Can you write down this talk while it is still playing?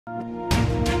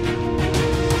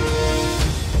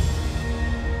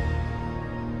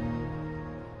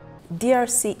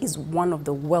DRC is one of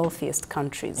the wealthiest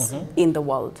countries in the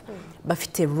world.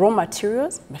 Bafite raw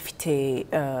materials, bafite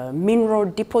mineral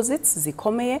deposits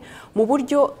zikomeye mu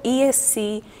buryo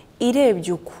EAC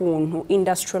irebye ukuntu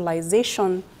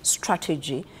industrialization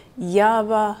strategy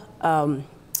yaba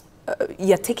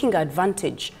taking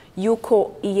advantage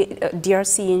yuko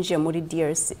DRC yinjiye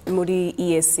muri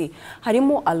EAC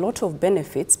harimo a lot of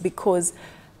benefits because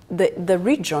the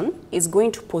region is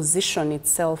going to position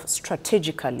itself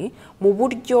strategically mu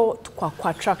buryo kwa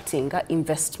attracting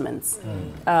investments.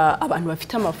 Abantu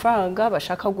bafite amafaranga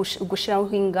bashaka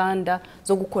gushiraho inganda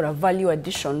zo gukora value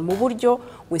addition mu buryo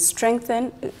we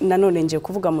strengthen nanone nje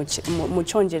kuvuga mu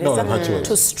cyongereza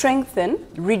to strengthen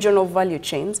regional value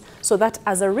chains so that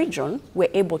as a region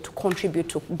we're able to contribute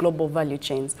to global value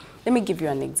chains. Let me give you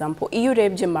an example. EU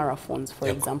rebje marathons, for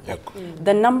example.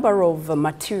 The number of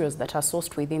materials that are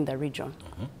sourced within the region,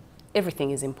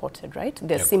 everything is imported, right?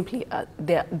 They're simply,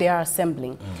 they are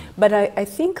assembling. But I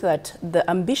think that the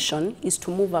ambition is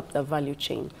to move up the value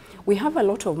chain. We have a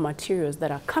lot of materials that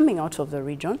are coming out of the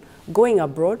region, going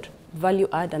abroad, value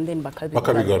add, and then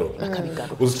bakabigaro.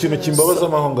 Uzikino kimbabaza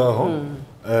mahongaho,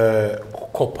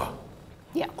 copper.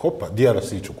 Yeah. Copper,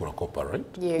 DRC ichukura copper, right?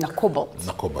 Yeah. Na cobalt.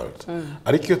 Na cobalt.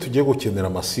 Ariko iyo tugiye gukenera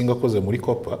amasinga akoze muri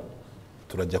copper,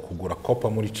 turajya kugura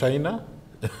copper muri China,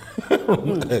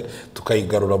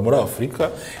 tukayigarura muri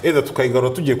Afrika, either tukayigarura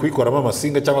tugiye kuyikoramo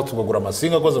amasinga cyangwa tukagura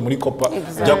amasinga akoze muri copper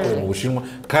byakoze mu Bushinwa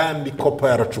kandi copper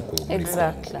yaracukuwe muri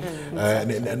Congo.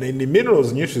 Ni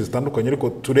minerals nyinshi zitandukanye ariko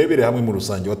turebere hamwe mu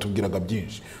rusange watubwiraga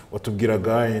byinshi.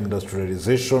 Watubwiraga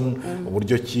industrialization,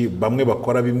 uburyo ki bamwe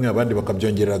bakora bimwe abandi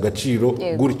bakabyongerera agaciro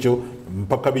gutyo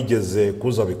mpaka bigeze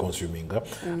kuza biconsuminga.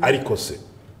 Ariko se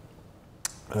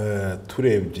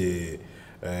turebye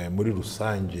muri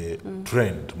rusange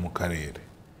trend mu karere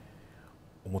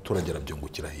umuturage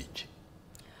arabyungukira hiki?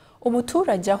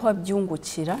 Umuturage aho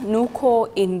abyungukira nuko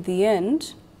in the end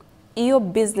iyo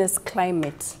business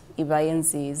climate ibaye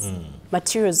nziza,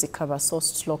 materials ikaba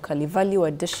sourced locally, value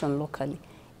addition locally.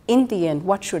 In the end,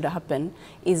 what should happen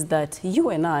is that you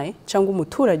and I, cyangwa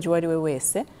umuturage wari we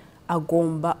wese,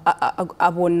 agomba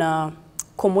abona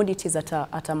commodities at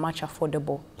a much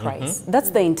affordable price. That's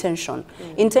the intention.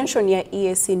 Intention ya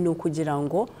EAC ni kugira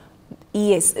ngo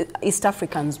East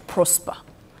Africans prosper.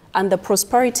 And the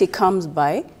prosperity comes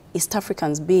by East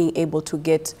Africans being able to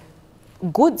get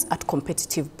goods at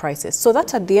competitive prices. So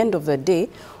that at the end of the day,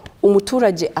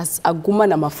 umuturage aguma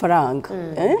na mafaranga.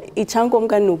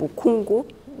 Icyangombwa ni ubukungu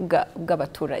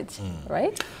bw'abaturage,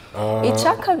 right?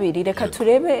 Icyakabiri reka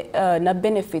turebe na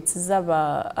benefits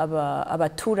z'abaturage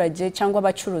cyangwa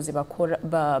abacuruzi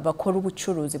bakora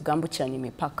ubucuruzi bwambukiranya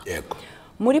imipaka.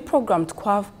 Muri program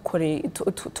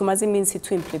tumaze iminsi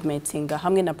implementing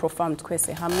hamwe na Profam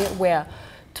twese hamwe where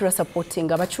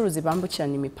turasupporting abacuruzi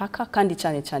bambukiranya imipaka kandi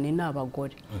cyane cyane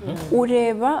n'abagore.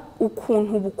 Ureba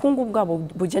ukuntu ubukungu bwabo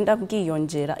bugenda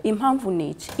bwiyongera, impamvu ni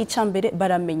iki? Icyambere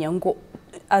baramenya ngo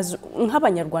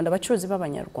nk'abanyarwanda abacuruzi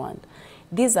b'abanyarwanda,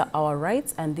 these are our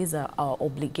rights and these are our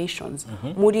obligations.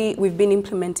 We've been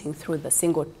implementing through the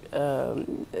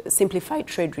simplified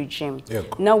trade regime.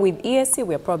 Now with EAC,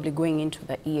 we are probably going into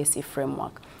the EAC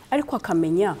framework. Ariko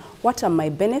akamenya, what are my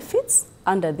benefits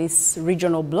under this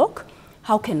regional block?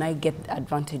 How can I get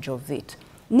advantage of it?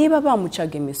 Niba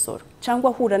bamucaga imisoro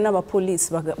cyangwa hura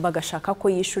n'abapolisi bagashaka ko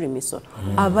yishura imisoro,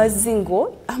 abazi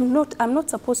ngo I'm not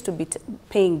supposed to be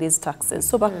paying these taxes.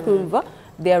 So bakumva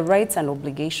their rights and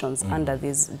obligations under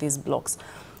these blocks.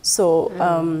 So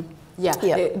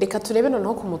reka turebe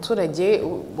noneho ku muturage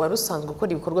warusanzwe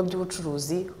ukora ibikorwa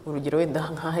by'ubucuruzi, urugero wenda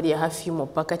nk'ahariya hafi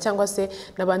y'umupaka cyangwa se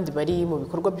n'abandi bari mu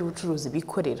bikorwa by'ubucuruzi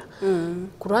bikorera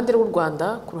ku ruhande rw'u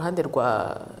Rwanda, ku ruhande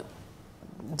rwa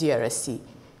DRC,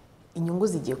 inyungu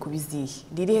zigiye kubizihe?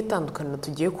 Ririhe tandukaniro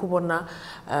tugiye kubona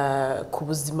ku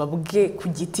buzima bwe ku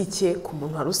giti cye, ku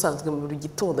muntu warusanzwe mu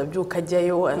gitondo abyuka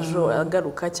ajyayo ajo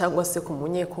agaruka, cyangwa se ku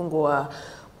munyekongo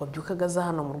wabyukaga za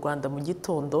hano mu Rwanda mu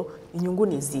gitondo, inyungu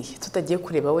ni izihe tutagiye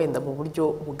kureba wenda mu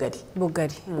buryo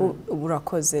bugari?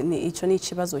 Urakoze, icyo ni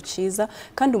ikibazo cyiza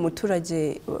kandi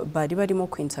umuturage bari barimo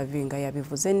kwinterviewinga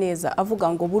yabivuze neza, avuga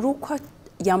ngo buri uko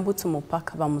yambutse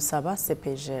umupaka bamusaba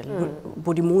CPGL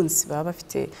buri munsi baba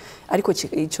bafite, ariko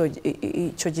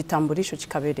icyo gitamburisho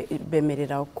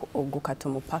kikabemerera gukata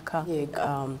umupaka.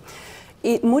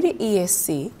 Muri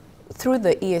EAC, through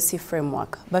the EAC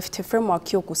framework, bafite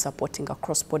framework yo supporting a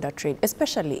cross-border trade,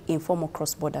 especially informal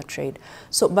cross-border trade.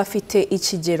 So bafite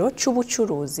ikigero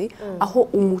cy'ubucuruzi aho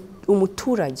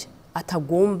umuturage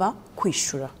atagomba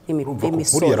kwishura imisoro.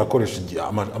 Muri yarakoresha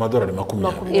amadolari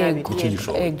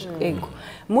 20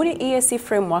 muri EAC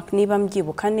framework niba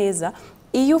mbyibuka neza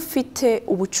iyo ufite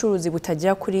ubucuruzi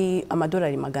butajya kuri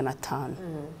amadolari 500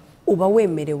 uba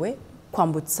wemerewe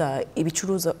kwambutsa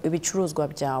ibicuruzwa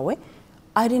byawe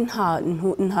ari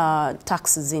nta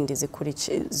tax zindi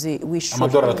wishura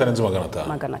amadolari atarenze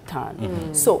 500.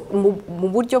 So mu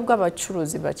buryo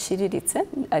bw'abacuruzi baciriritse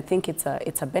I think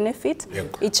it's a benefit.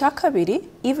 Icyakabiri,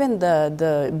 even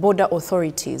the border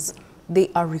authorities, they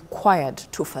are required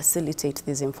to facilitate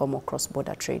these informal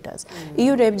cross-border traders.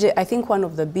 I think one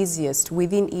of the busiest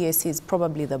within EAC is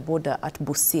probably the border at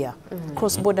Busia.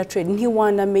 Cross-border trade.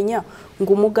 Ntiwanamenya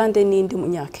ngo Umugande nindi,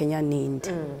 Umunyakenya nindi.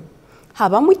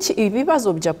 Habamo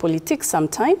ibibazo bya politics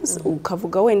sometimes,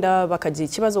 ukavuga wenda bakagira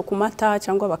ikibazo ku mata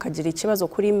cyangwa bakagira ikibazo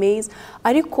kuri maize,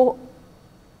 ariko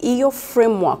iyo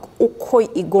framework uko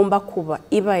igomba kuba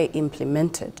iba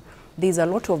implemented, there's a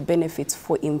lot of benefits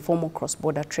for informal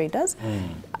cross-border traders.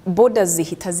 Borders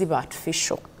zihita ziba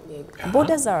artificial.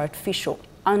 Borders are artificial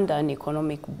under an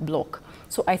economic bloc.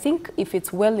 So I think if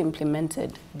it's well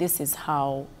implemented, this is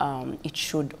how it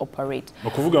should operate.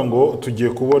 Bakuvuga ngo tugiye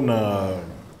kubona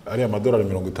ari amadolari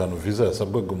 50 visa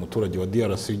yasabwaga umuturage wa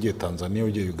DRC ugiye Tanzania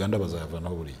ugiye Uganda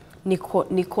bazayavanaho buri.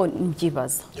 Niko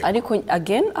ngibaza. Ariko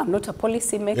again, I'm not a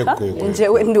policy maker.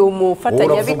 Njewe ndi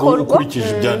umufatanyabikorwa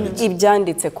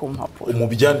ibyanditse ku mpapuro. Mu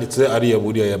byanditse ari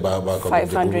buriya ya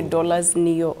 $500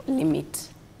 niyo limit.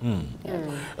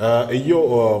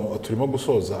 Iyo turimo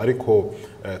gusoza ariko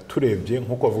turebye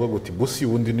nkuko bavuga guti busi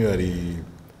wundi niyo yari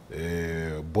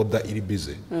boda iri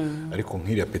bize ariko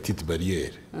nk'iriya petite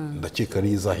barriere ndakeka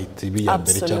ari izahita ibi ya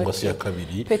mbere cyangwa se ya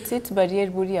kabiri. Petite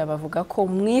barriere buriya bavuga ko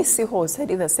mwisi hose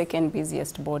ari the second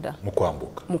busiest border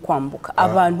mu kwambuka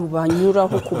abantu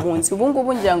banyuraho ku munsi. Ubu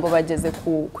ngubu ngira ngo bageze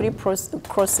kuri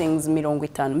crossings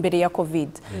 50 mbere ya covid.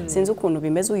 Sinzi ukuntu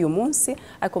bimeze uyu munsi,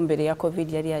 ariko mbere ya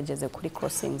covid yari yageze kuri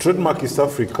crossings. Trademark East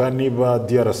Africa niba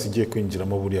DRC igiye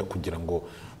kwinjiramo buriya kugira ngo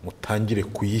mutangire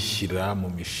kuyishyira mu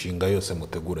mishinga yose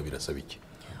mutegura birasaba iki?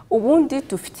 Ubundi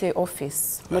dufite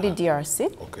office muri DRC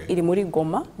iri muri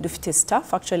Goma, dufite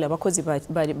staff actually abakozi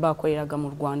bakoreraga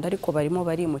mu Rwanda ariko barimo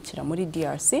barimukira muri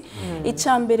DRC.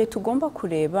 Icyambere tugomba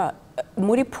kureba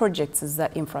muri projects za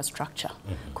infrastructure,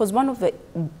 because one of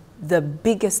the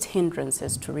biggest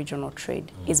hindrances to regional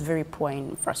trade is very poor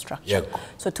infrastructure.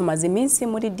 So tumaze iminsi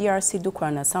muri DRC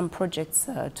dukorana some projects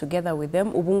together with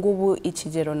them. Ubu ngubu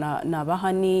ikigero na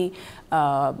bahani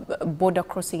border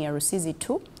crossing ya Rusizi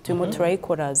 2 turimo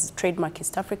turayikora as Trademark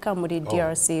East Africa muri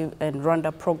DRC and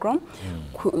Rwanda program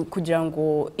kugira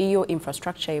ngo iyo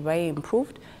infrastructure ibaye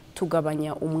improved,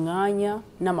 tugabanya umwanya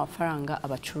n'amafaranga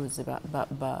abacuruzi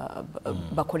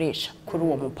bakoresha kuri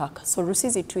uwo mupaka. So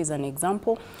Rusizi 2 is an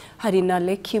example. Hari na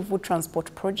Lake Kivu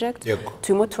transport project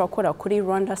turimo turakora kuri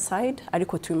Rwanda side,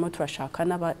 ariko turimo turashaka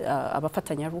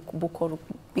abafatanya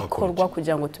bikorwa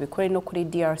kugira ngo tubikore no kuri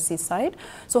DRC side.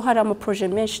 So hari ama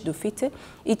project menshi dufite.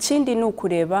 Ikindi ni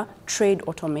ukureba trade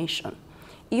automation.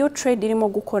 Iyo trade irimo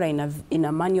gukora in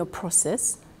a manual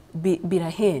process,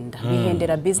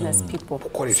 bihendera business people.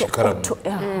 Ukoresha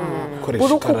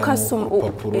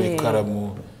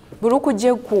ikaramu, buruku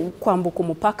ugiye kwambuka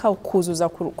umupaka ukuzuza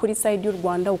kuri side y'u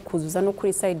Rwanda, ukuzuza no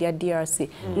kuri side ya DRC.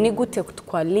 Ni gute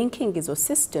twa linking izo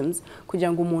systems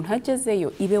kugira ngo umuntu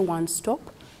agezeyo ibe one stop,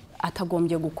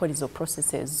 atagombye gukora izo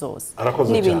processes zose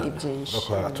n'ibindi byinshi.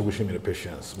 Tugushimire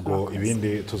Patience. Ubwo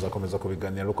ibindi tuzakomeza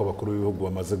kubiganira uko abakuru b'ibihugu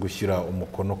bamaze gushyira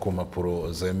umukono ku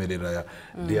mpapuro zemerera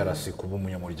DRC kuba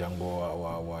umunyamuryango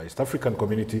wa East African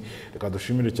Community. Reka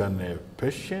dushimire cyane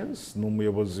Patience,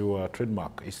 n'umuyobozi wa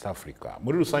Trademark East Africa.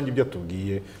 Muri rusange ibyo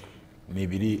tubwiye ni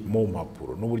biri mu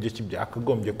mpapuro n'uburyo ki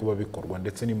byakagombye kuba bikorwa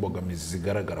ndetse n'imbogamizi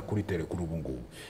zigaragara kuri tere kuri ubu ngubu.